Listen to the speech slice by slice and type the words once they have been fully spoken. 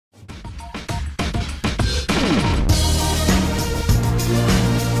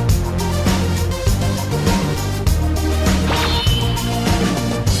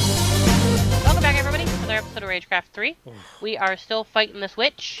Ragecraft 3. We are still fighting this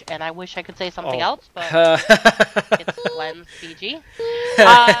witch, and I wish I could say something else, but it's Glenn's PG. So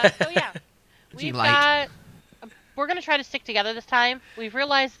yeah, we're gonna try to stick together this time. We've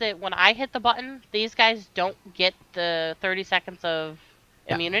realized that when I hit the button, these guys don't get the 30 seconds of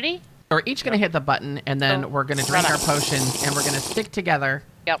immunity. So we're each gonna hit the button, and then we're gonna drink our potions, and we're gonna stick together.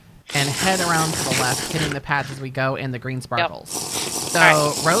 Yep. And head around to the left, hitting the pads as we go in the green sparkles.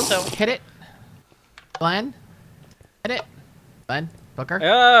 So, Rose, hit it. Glenn, hit it. Glenn, Booker.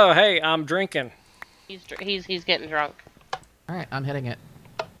 Oh, hey, I'm drinking. He's getting drunk. All right, I'm hitting it.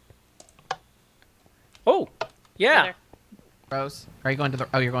 Oh, yeah. Rose, are you going to the?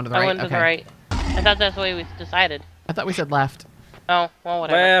 Oh, you're going to the right. I went to the right. I thought that's the way we decided. I thought we said left. Oh, well,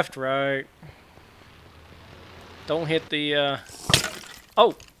 whatever. Left, right. Don't hit the.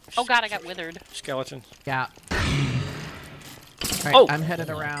 Oh. Oh god, I got withered. Skeleton. Yeah. All right, I'm headed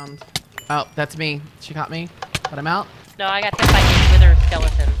around. Oh, that's me. She caught me, but I'm out. No, I got hit by a wither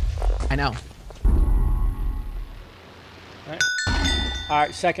skeleton. I know. All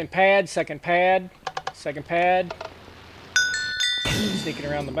right, second pad. Sneaking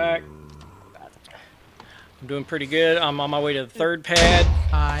around the back. I'm doing pretty good. I'm on my way to the third pad.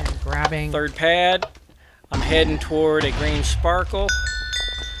 I'm grabbing. Third pad. I'm heading toward a green sparkle.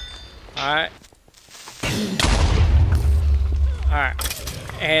 Alright.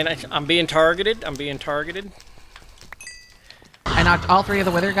 And I'm being targeted. I knocked all 3 of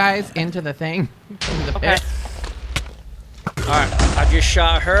the wither guys into the thing. Into the pit. Alright. I just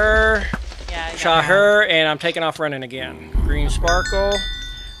shot her. Yeah, shot her, and I'm taking off running again. Green sparkle.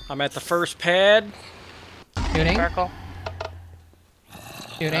 I'm at the first pad. Shooting. Sparkle.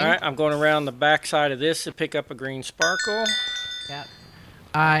 Shooting. Alright, I'm going around the back side of this to pick up a green sparkle. Yep.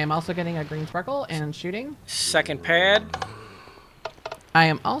 I am also getting a green sparkle and shooting. Second pad. I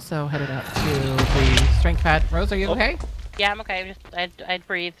am also headed up to the strength pad. Rose, are you okay? Yeah, I'm okay. I'd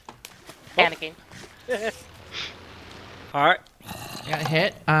breathe. Panicking. Alright. I got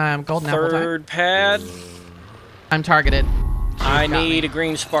hit. Golden apple time. Third pad. I'm targeted. I need a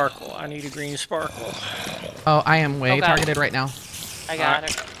green sparkle. Oh, I am way targeted right now. I got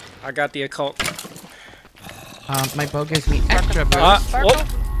her. I got the occult. My bow gives me extra boost. Try Whoop.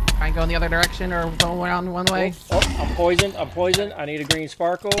 and go in the other direction or go around one way. Oh, I'm poisoned. I need a green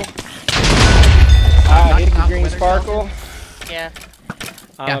sparkle. I hit the green sparkle. Yeah.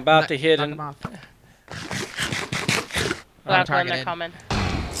 I'm about to hit an... I'm targeted. They're coming.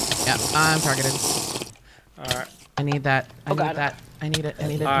 Yeah, I'm targeted. Alright. I need that. I need that. I need it. I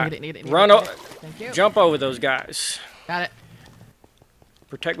need it. I need it. Run over. Thank you. Jump over those guys. Got it.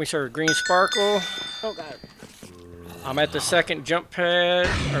 Protect me, sir. Green sparkle. Oh god. I'm at the second jump pad.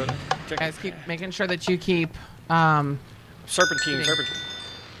 Guys, keep making sure that you keep. Serpentine.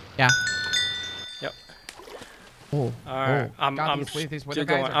 Yeah. Yep. Oh. Alright. I'm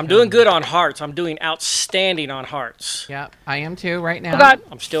I'm doing good on hearts. I'm doing outstanding on hearts. Yeah, I am too right now. Oh god.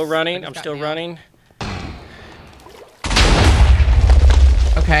 I'm still running.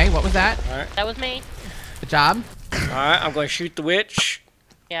 Okay, what was that? Alright. That was me. Good job. Alright, I'm going to shoot the witch.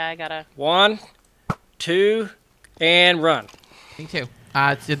 Yeah, I gotta. 1, 2, and run. Me too.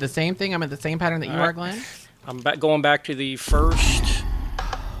 It's the same thing. I'm in the same pattern that you are, Glenn. I'm going back to the first.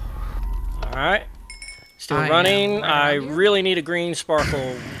 Alright. Still running. I really need a green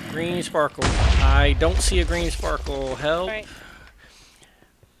sparkle. I don't see a green sparkle. Help. Right.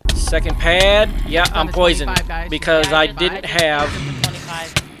 Second pad. Yeah, I'm poisoned because I don't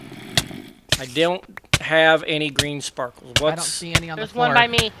have any green sparkles. I don't see any on the floor. There's one by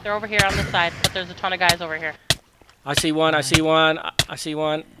me. They're over here on this side, but there's a ton of guys over here. I see one.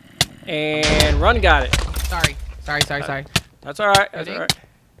 And run got it. Sorry. That's alright.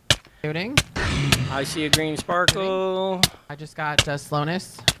 Shooting. I see a green sparkle. I just got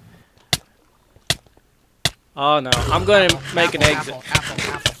slowness. Oh no, I'm going to make an exit.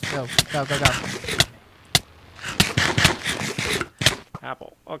 Apple. Go.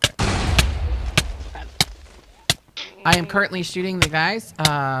 Apple. Okay. I am currently shooting the guys. Oh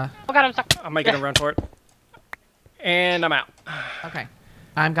god, I'm stuck. I'm making a run for it. And I'm out. Okay.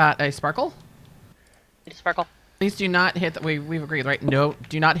 I've got a sparkle. Sparkle. Please do not hit the... We've agreed, right? No,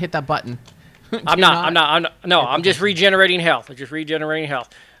 do not hit that button. I'm not. No, I'm just regenerating health.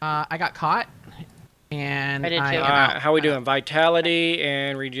 I got caught. And I did too. How we doing? Vitality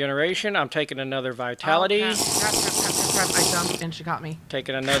and regeneration. I'm taking another vitality. Crap. I jumped and she caught me.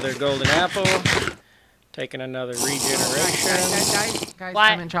 Taking another golden apple. Taking another regeneration. Guys,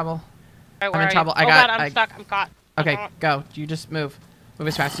 I'm in trouble. Right, I'm in trouble. God, I'm stuck. I'm caught. Okay, go. You just move. Move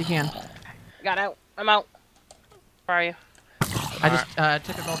as fast as you can. Got out. I'm out. Where are you? I just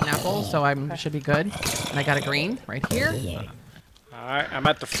took a golden apple, so I should be good. And I got a green right here. All right, I'm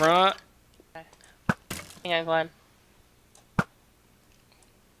at the front. Okay. Hang on, Glenn.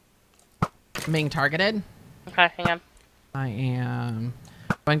 I'm being targeted. Okay, hang on. I am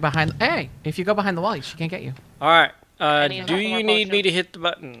going behind. Hey, if you go behind the wall, she can't get you. All right. need Do you need me to hit the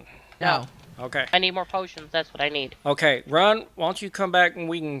button? No. Okay. I need more potions. That's what I need. Okay, Ron, why don't you come back and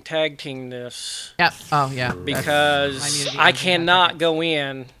we can tag team this? Yep. Oh, yeah. Because I cannot go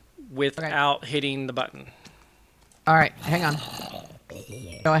in without hitting the button. All right, hang on.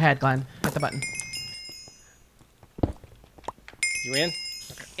 Go ahead, Glenn. Hit the button. You in?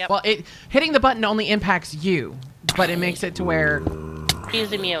 Okay. Yep. Well, hitting the button only impacts you, but it makes it to where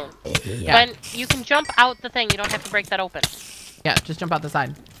he's immune. Yeah. When you can jump out the thing, you don't have to break that open. Yeah, just jump out the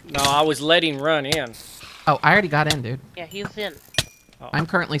side. No, I was letting Run in. Oh, I already got in, dude. Yeah, he's in. Oh. I'm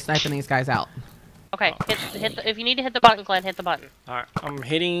currently sniping these guys out. Okay, if you need to hit the button, Glenn, hit the button. All right, I'm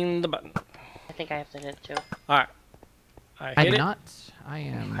hitting the button. I think I have to hit it too. All right, I do not. I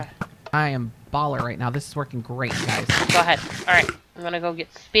am baller right now. This is working great, guys. Go ahead. All right, I'm gonna go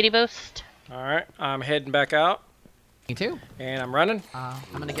get speedy boost. All right, I'm heading back out. Me too. And I'm running. I'm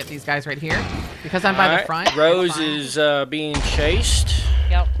gonna get these guys right here because I'm by the front. Rose is being chased.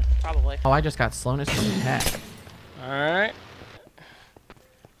 Yep, probably. Oh, I just got slowness from the heck. All right.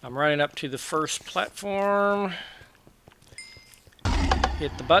 I'm running up to the first platform.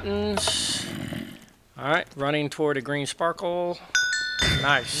 Hit the buttons. All right, running toward a green sparkle.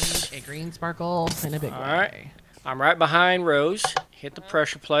 Nice. A green sparkle in a big way. All right. I'm right behind Rose. Hit the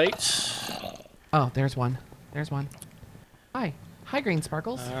pressure plates. Oh, there's one. There's one. Hi. Hi, green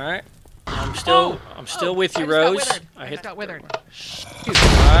sparkles. All right. I'm still with you, Rose. I just got withered. Shoot.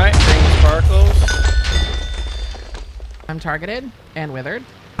 All right, green sparkles. I'm targeted and withered.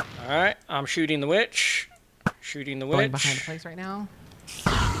 All right, I'm shooting the witch. Shooting the witch. Going behind the place right now.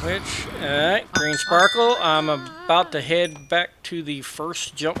 Witch. All right, green sparkle. I'm about to head back to the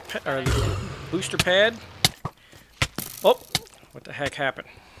first jump or the booster pad. Oh, what the heck happened?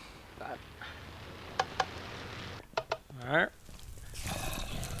 All right.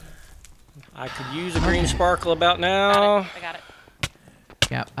 I could use a green sparkle about now. I got it.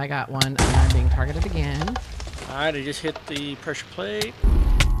 Yep, I got one. And I'm being targeted again. All right, I just hit the pressure plate.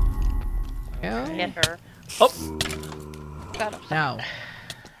 Okay. Hit her. Oh. Got him. Now,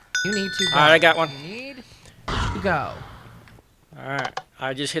 you need to go. All right, I got one. You need to go. All right,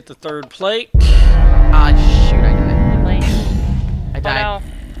 I just hit the third plate. Ah, shoot, I died. I died. Oh, no.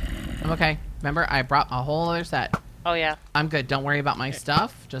 I'm okay. Remember, I brought a whole other set. Oh, yeah. I'm good. Don't worry about my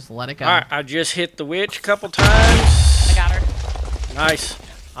stuff. Just let it go. All right, I just hit the witch a couple times. I got her. Nice.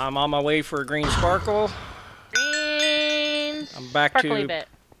 I'm on my way for a green sparkle. Green. I'm back to bit.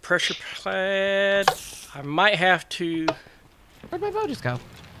 pressure pad. I might have to. Where'd my bow just go?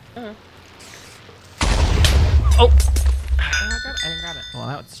 Oh. I didn't grab it. Well,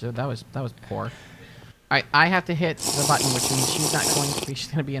 that was poor. All right, I have to hit the button, which means she's not going to be. She's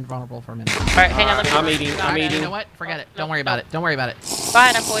going to be invulnerable for a minute. All right, hang on. Let me. I'm eating. I'm eating. You know what? Forget it. Don't worry about it. Don't worry about it.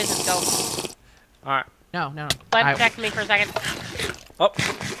 Fine, I'm poisoned. Go. All right. No. Glenn, protect me for a second. Oh,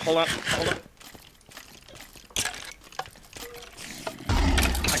 hold on. Hold on.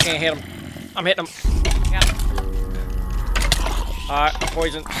 I can't hit him. I'm hitting him. Got him. I'm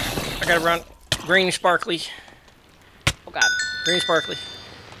poisoned. I gotta run. Green sparkly. Oh, God. Green sparkly.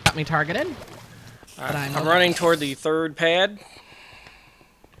 Got me targeted. Right, I'm running toward the third pad.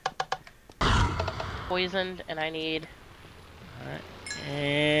 Poisoned, and I need. Alright.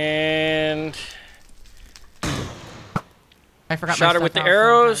 And. I forgot Shot my her with stuff the out,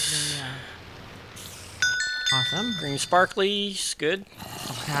 arrows. so awesome. Green sparklies. Good.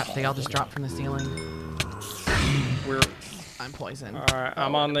 Oh, crap. They all just dropped from the ceiling. I'm poisoned. Alright,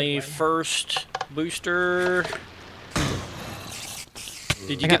 I'm on the first booster.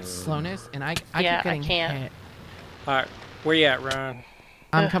 Did you get slowness? And I Yeah, keep getting I can't. hit. Alright, where you at, Ron?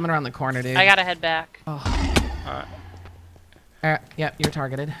 I'm coming around the corner, dude. I gotta head back. Oh. Alright. Yep, you're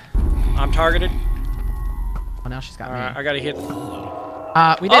targeted. I'm targeted. Oh, now she's got Alright, me. I gotta hit.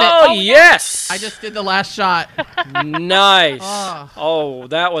 We did it. Oh, yes! I just did the last shot. Nice. Oh. Oh,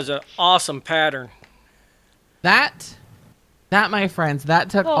 that was an awesome pattern. That, my friends,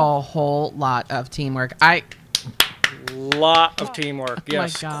 that took a whole lot of teamwork. Lot of teamwork.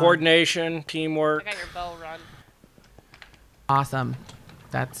 Yes, my God. coordination, teamwork. I got your bow run. Awesome.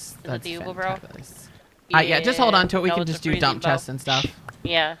 That's it the Uber Bro? fantabulous. Yeah, just hold on to it. We No, can it's just a do dump freezing bow. chests and stuff.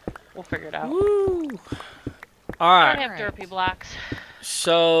 Yeah, we'll figure it out. Woo! I Alright, don't have therapy blocks.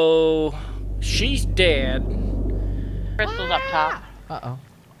 so she's dead. Crystal's up top. Uh-oh.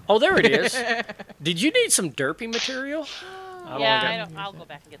 Oh, there it is. Did you need some derpy material? I'll go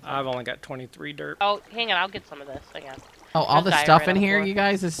back and get some. I've only got 23 dirt. Oh, hang on. I'll get some of this. Hang on. Oh, all the stuff in here, you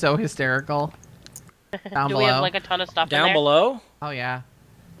guys, is so hysterical. Down Do below. we have like a ton of stuff down below? Oh yeah.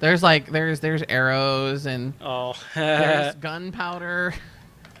 There's like there's arrows and there's gunpowder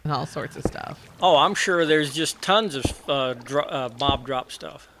and all sorts of stuff. Oh, I'm sure there's just tons of mob drop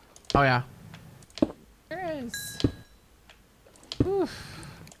stuff. Oh yeah. There is. Oof.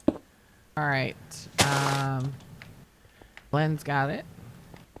 All right. Glenn's got it.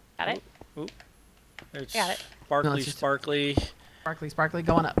 Got it. Oop. It's got it. Sparkly, sparkly. Sparkly, sparkly,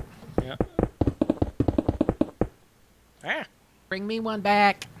 going up. Yeah. Ah. Bring me one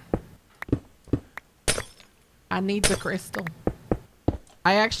back. I need the crystal.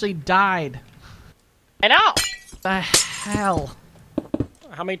 I actually died. I know. The hell?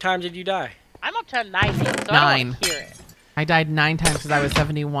 How many times did you die? I'm up to 90, so 9. I don't hear it. I died 9 times because I was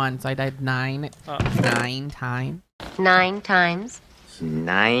 71, so I died 9 times. 9 times.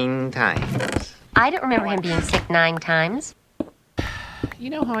 9 times. I don't remember him being sick 9 times. You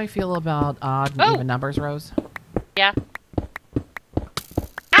know how I feel about odd and even numbers, Rose? Yeah.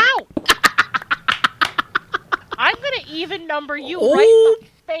 Ow! I'm gonna even number you right in the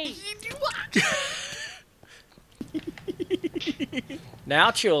face.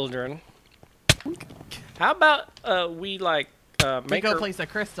 Now, children. How about we like make go her place a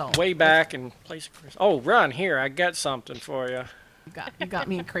crystal way back and place a crystal? Oh, run here! I got something for you. You got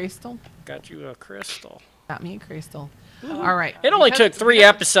me a crystal. Got you a crystal. Got me a crystal. All right. It only took 3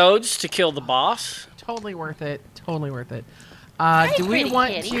 episodes to kill the boss. Totally worth it. Totally worth it. Do we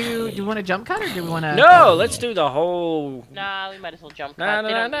want to jump cut or do we want to? No, let's do the whole. Nah, we might as well jump cut. They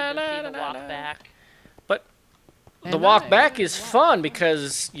don't need to see the walk back. But the walk back is fun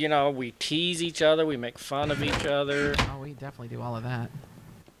because we tease each other, we make fun of each other. Oh, we definitely do all of that.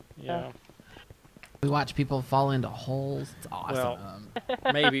 Yeah. We watch people fall into holes. It's awesome.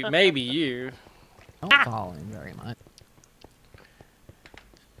 Well, maybe you. Don't fall in very much.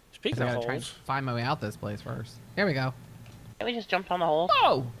 Speaking of holes, try and find my way out this place first. Here we go. Can we just jump on the hole?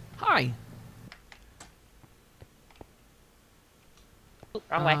 Oh, hi. Ooh,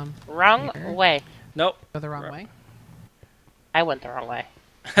 wrong way. Wrong way. Nope. Go the wrong way. I went the wrong way.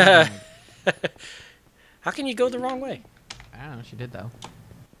 How can you go the wrong way? I don't know. She did though.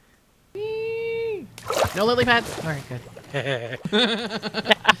 Whee! No lily pads. All right, good.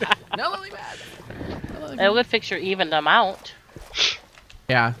 No lily pads. It would fix your even amount.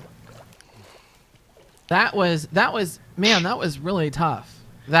 Yeah. That was man, that was really tough.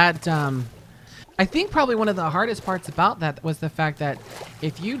 That I think probably one of the hardest parts about that was the fact that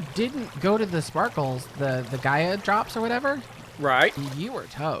if you didn't go to the sparkles, the Gaia drops or whatever, right, you were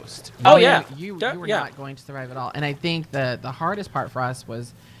toast. Oh yeah, you were not going to survive at all. And I think the hardest part for us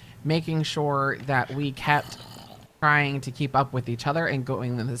was making sure that we kept trying to keep up with each other and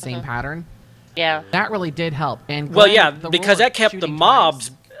going in the same pattern. Yeah, that really did help. And well, yeah, because that kept the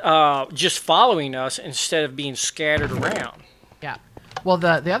mobs just following us instead of being scattered around. Yeah. Well,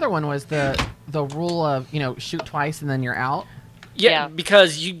 the other one was the rule of shoot twice and then you're out. Yeah,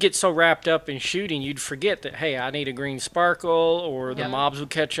 because you'd get so wrapped up in shooting, you'd forget that, hey, I need a green sparkle, or the mobs would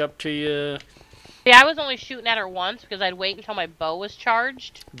catch up to you. Yeah, I was only shooting at her once because I'd wait until my bow was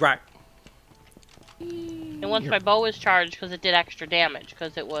charged. Right. And once my bow was charged, because it did extra damage,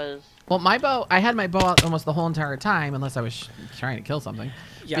 because it was... Well, my bow, I had my bow out almost the whole entire time, unless I was trying to kill something.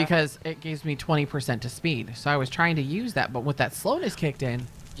 Yeah. Because it gives me 20% to speed. So I was trying to use that, but with that slowness kicked in...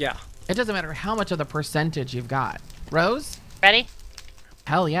 Yeah. It doesn't matter how much of the percentage you've got. Rose? Ready?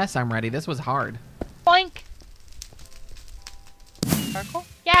 Hell yes, I'm ready. This was hard. Boink! Sparkle?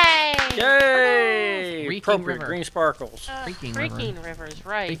 Yay! Yay! Appropriate green sparkles. Freaking rivers,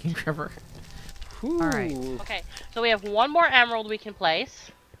 right. Freaking river. Ooh. All right. Okay, so we have one more emerald we can place.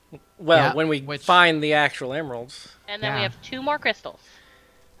 Well, when we find the actual emeralds. And then we have 2 more crystals.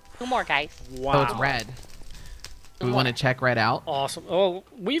 2 more, guys. Wow. So it's red. Do we want to check red out? Awesome. Oh,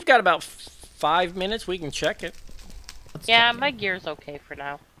 we've got about 5 minutes. We can check it. Yeah, my gear's okay for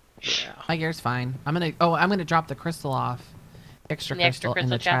now. Yeah. My gear's fine. I'm gonna drop the crystal off. Extra crystal in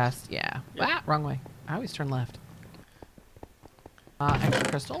the chest. Yeah. Yep. Ah, wrong way. I always turn left. Extra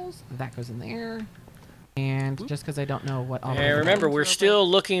crystals. That goes in there. And just because I don't know what all. And remember, we're still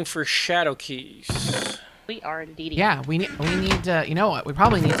looking for shadow keys. We are indeed. Yeah, we need to. You know what? We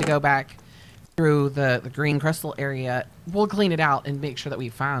probably need to go back through the green crystal area. We'll clean it out and make sure that we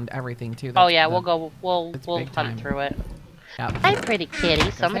found everything too. Oh yeah, we'll hunt through it. Yep. Hi, pretty kitty.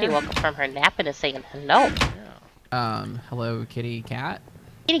 Somebody woke up from her nap and is saying hello. Hello, kitty cat.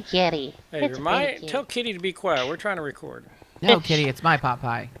 Kitty kitty. Hey, tell Kitty to be quiet. We're trying to record. No, kitty, it's my pot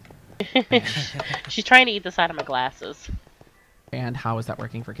pie. She's trying to eat the side of my glasses. And how is that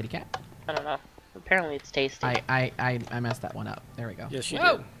working for Kitty Cat? I don't know. Apparently it's tasty. I messed that one up. There we go. Yes, you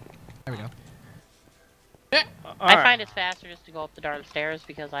Whoa! did. There we go. I find it's faster just to go up the darn stairs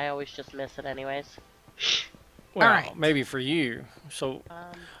because I always just miss it anyways. Well, Alright. maybe for you. So,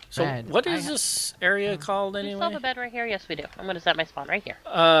 Bed. what is this area called We still anyway? have a bed right here? Yes, we do. I'm going to set my spawn right here.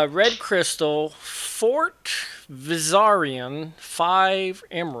 Red Crystal, Fort Vizarian, 5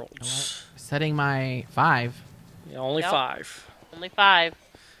 emeralds. Setting my 5. Yeah, only Yep. 5. Only 5.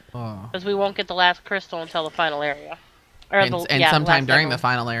 Oh. Because we won't get the last crystal until the final area. Or And, the, and yeah, sometime last during the emerald.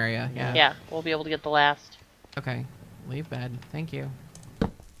 final area. Yeah. Yeah, we'll be able to get the last. Okay. Leave bed. Thank you.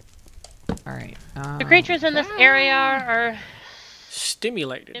 Alright. The creatures in this area are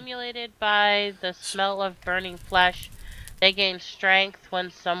Stimulated. stimulated by the smell of burning flesh. They gain strength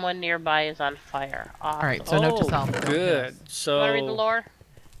when someone nearby is on fire. Awesome. Alright, so note to self. don't Good. miss. So, Want to read the lore?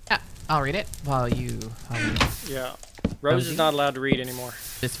 Yeah, I'll read it while you. yeah. Rose is not allowed to read anymore.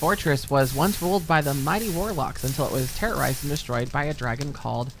 This fortress was once ruled by the mighty warlocks until it was terrorized and destroyed by a dragon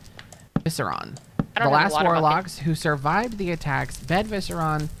called Visceron. I The don't have a last water bucket. warlocks who survived the attacks begged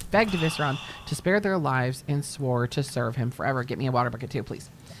Visceron to spare their lives and swore to serve him forever. Get me a water bucket too, please.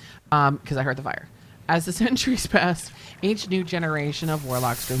 Because I heard the fire. As the centuries passed, each new generation of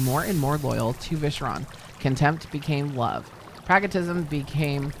warlocks grew more and more loyal to Visceron. Contempt became love. Pragmatism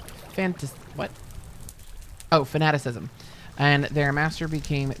became fanaticism. And their master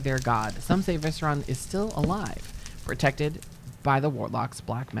became their god. Some say Visceron is still alive, protected by the warlock's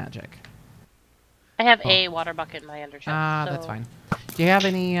black magic. I have a water bucket in my under chest. That's fine. Do you have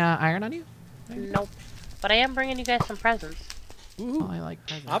any iron on you? Nope. But I am bringing you guys some presents. Ooh, I like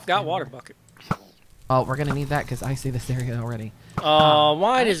presents. I've got water bucket. Well, we're gonna need that because I see this area already.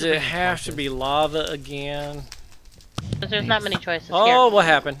 Why I does should it bring have to torches. be lava again? Because there's not many choices Oh, here. what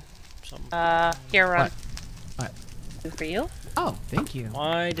happened? Here, Ron. What? Two for you. Oh, thank you.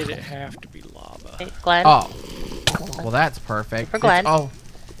 Why did it have to be lava? Hey, Glenn. Oh, well, that's perfect. For Glenn.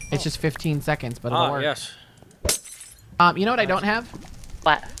 It's just 15 seconds, but it'll work. Yes. You know what I don't have?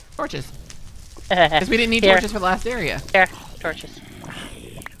 What? Torches. Because we didn't need Here. torches for the last area. Here, torches.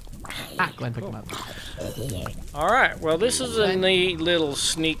 Glenn picked them up. All right. Well, this is a neat little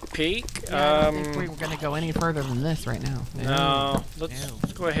sneak peek. Yeah, I don't think we're gonna go any further than this right now. No.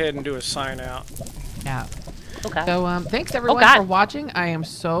 Let's go ahead and do a sign out. Yeah. Okay. So, thanks everyone God. for watching. I am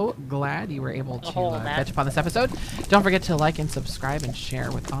so glad you were able to whole map. catch up on this episode. Don't forget to like and subscribe and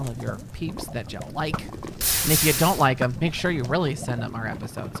share with all of your peeps that you like. And if you don't like them, make sure you really send them our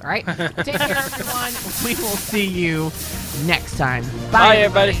episodes, all right? Take care, everyone. We will see you next time. Bye,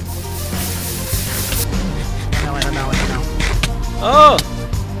 everybody. No, I don't know. Oh.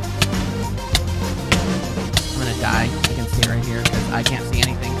 I'm going to die. You can see right here because I can't see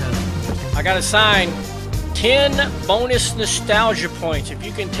anything. I got a sign. 10 bonus nostalgia points if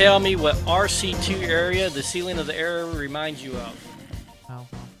you can tell me what RC2 area the ceiling of the area reminds you of.